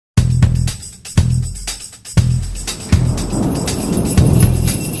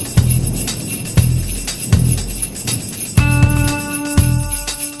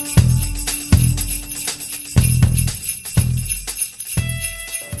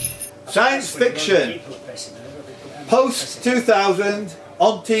Science fiction. Post 2000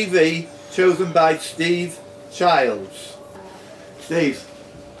 on TV, chosen by Steve Childs. Steve,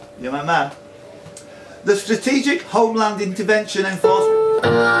 you're my man. The Strategic Homeland Intervention Enforcement.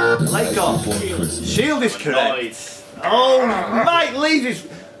 Lakoff. Shield is correct. Oh, Mike Leeds is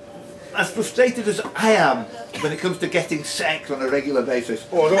as frustrated as I am when it comes to getting sex on a regular basis.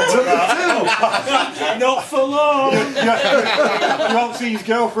 Oh, don't do that. Not for long. You won't see his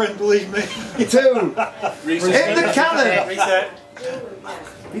girlfriend, believe me. 2. In the canon.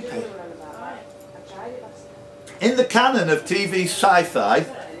 In the canon of TV sci-fi,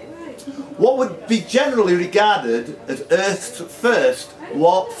 what would be generally regarded as Earth's first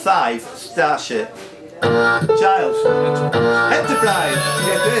Warp 5 starship? Childs. Enterprise.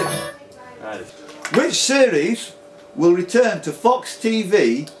 Get in. Which series will return to Fox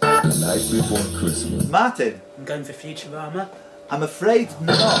TV? Night Before Christmas. Martin. I'm going for Futurama. I'm afraid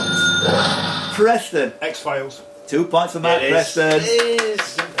not. Preston. X-Files. 2 points for Mark Preston.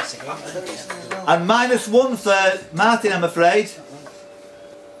 And -1 for Martin, I'm afraid.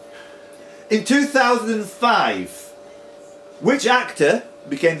 In 2005, which actor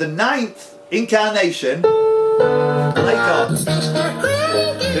became the 9th incarnation? Lakoff.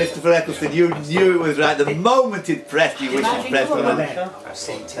 Christopher Eccleston, you knew it was right the moment he'd pressed. You wish he'd pressed on it. I've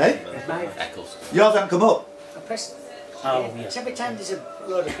seen it. Hey? Eccleston. Yours hasn't come up. I pressed. Oh, yes. Every time there's a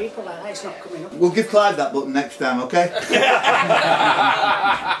load of people like that, it's not coming up. We'll give Clive that button next time, okay?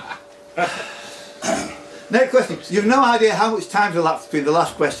 Next question. You've no idea how much time's elapsed between the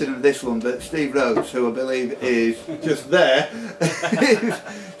last question and this one, but Steve Rhodes, who I believe is just there.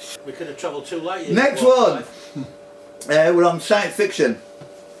 We could have travelled too late. Next one. We're on science fiction.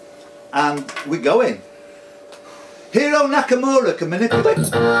 And we're going. Hiro Nakamura can manipulate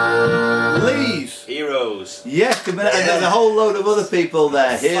Lee's. Heroes. Yes, and there's a whole load of other people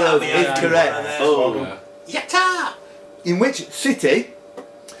there. Heroes is correct. Oh. Yatta! In which city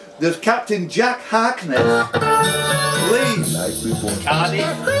does Captain Jack Harkness lead? Night Before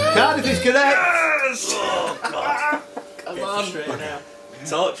Cardiff. Cardiff is correct. Yes! Oh, God. Come on. Now.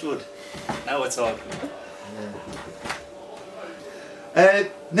 Torchwood. Now we're talking.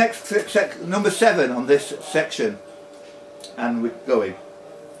 Next, number 7 on this section. And we're going.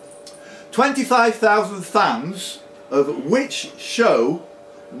 25,000 fans of which show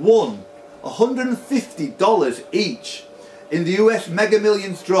won $150 each in the US Mega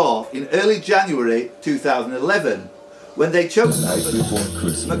Millions draw in early January 2011 when they chose Night Before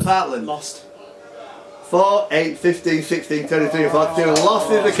Christmas. McPartland. Lost. 4, 8, 15, 16, 33 and 42.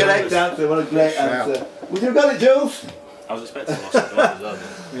 Lost is the correct answer. What a great answer. Would you have got it, Jules? I was expecting Lost as well.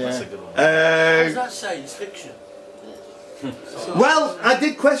 That's a good one. What does that science fiction? Well, I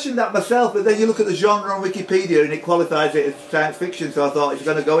did question that myself, but then you look at the genre on Wikipedia and it qualifies it as science fiction, so I thought it's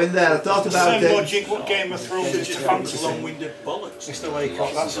going to go in there. I thought about Same it. logic, what Game of Thrones is just fancy Long-winded bollocks. Mr.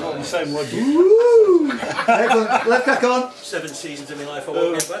 Laycock, that's all the same logic. Woo! Excellent. Let's crack on. 7 seasons of my life I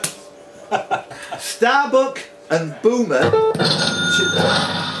won't get back. Starbuck and Boomer.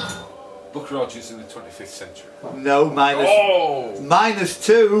 Buck Rogers in the 25th century. No,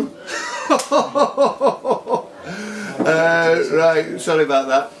 -2. Right, sorry about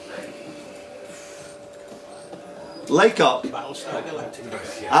that. Laycock. Battlestar Galactica.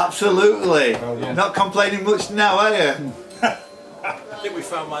 Absolutely. Not complaining much now, are you? I think we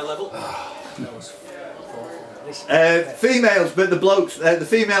found my level. Females, but the blokes, the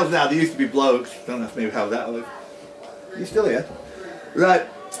females now, they used to be blokes. Don't ask me how that was. You still here? Right.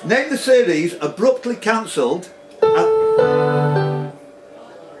 Name the series abruptly cancelled at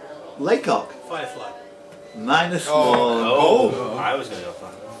Laycock. Firefly. -1. Oh, I was going to go for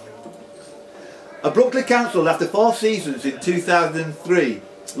that. Abruptly cancelled after 4 seasons in 2003,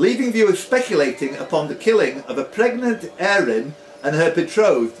 leaving viewers speculating upon the killing of a pregnant Erin and her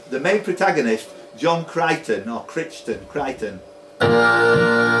betrothed, the main protagonist, John Crichton, or Crichton.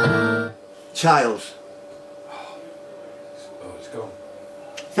 Childs. Oh, it's gone.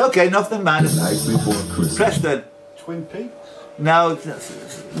 Okay, nothing, man. Night Before Christmas. Preston. Twin Peaks? No,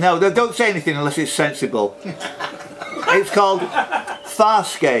 don't say anything unless it's sensible. It's called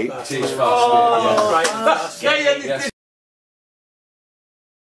Farscape. It is Farscape. Right. Yes.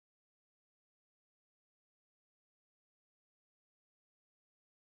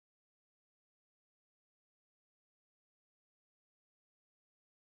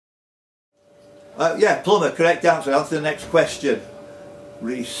 Yeah, plumber, correct answer. On to the next question.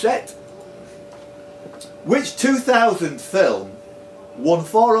 Reset. Which 2000 film won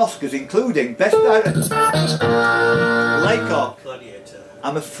 4 Oscars, including Best Director? Laycock. Gladiator.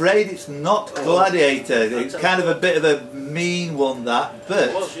 I'm afraid it's not Gladiator. It's kind of a bit of a mean one, that. But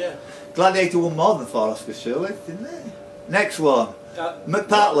It was, yeah. Gladiator won more than 4 Oscars, surely, didn't it? Next one.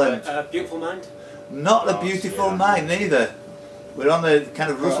 McPartland. Beautiful Mind. Not A Beautiful Mind, neither. We're on the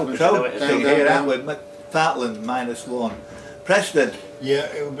kind of Russell Crowe thing here, aren't we? McPartland, -1. Preston. Yeah,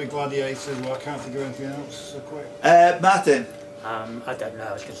 it would be Gladiator. Well, I can't think of anything else so quick. Martin. I don't know,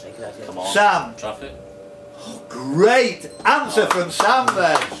 I was going to say Gladiator. Come on. Sam. Traffic. Great answer from Sam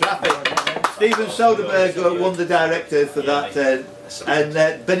there. Traffic. Steven Soderbergh won the director for that, and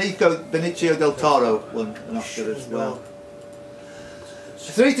Benicio del Toro won an Oscar as well.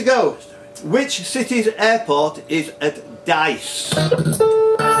 3 to go. Which city's airport is at Dice?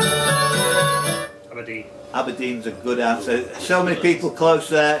 Aberdeen. Aberdeen's a good answer. So many people close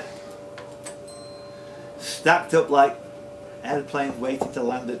there. Stacked up like airplanes waiting to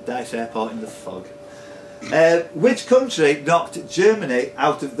land at Dice Airport in the fog. Which country knocked Germany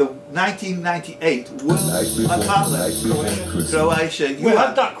out of the 1998 World Cup? Croatia. We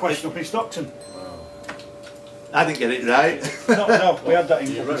had that question up in Stockton. I didn't get it right. No, we had that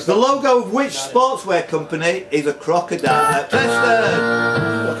in The logo of which sportswear company is a crocodile?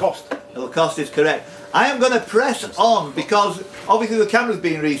 Preston! Lacoste. Lacoste is correct. I am going to press on because obviously the camera's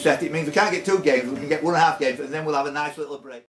being reset. It means we can't get 2 games, we can get 1.5 games, and then we'll have a nice little break.